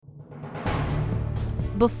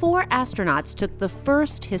Before astronauts took the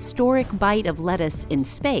first historic bite of lettuce in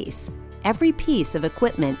space, every piece of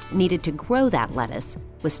equipment needed to grow that lettuce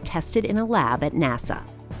was tested in a lab at NASA.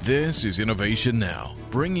 This is Innovation Now,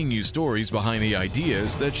 bringing you stories behind the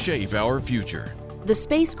ideas that shape our future. The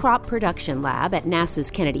Space Crop Production Lab at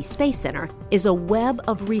NASA's Kennedy Space Center is a web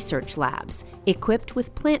of research labs equipped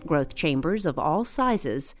with plant growth chambers of all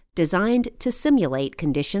sizes designed to simulate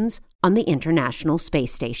conditions on the International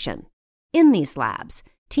Space Station. In these labs,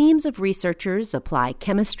 teams of researchers apply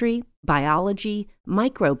chemistry, biology,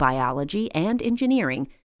 microbiology, and engineering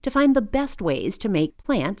to find the best ways to make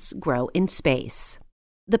plants grow in space.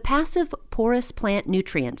 The passive porous plant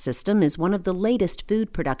nutrient system is one of the latest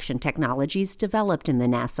food production technologies developed in the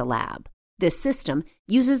NASA lab. This system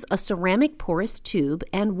uses a ceramic porous tube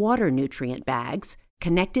and water nutrient bags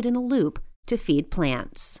connected in a loop to feed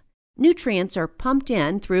plants. Nutrients are pumped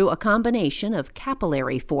in through a combination of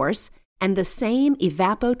capillary force and the same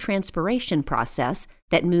evapotranspiration process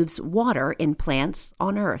that moves water in plants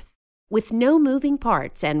on Earth. With no moving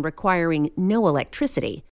parts and requiring no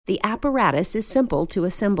electricity, the apparatus is simple to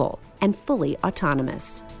assemble and fully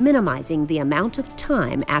autonomous, minimizing the amount of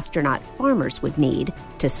time astronaut farmers would need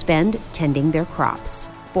to spend tending their crops.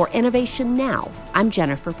 For Innovation Now, I'm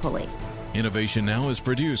Jennifer Pulley. Innovation Now is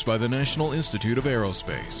produced by the National Institute of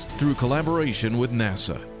Aerospace through collaboration with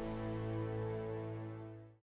NASA.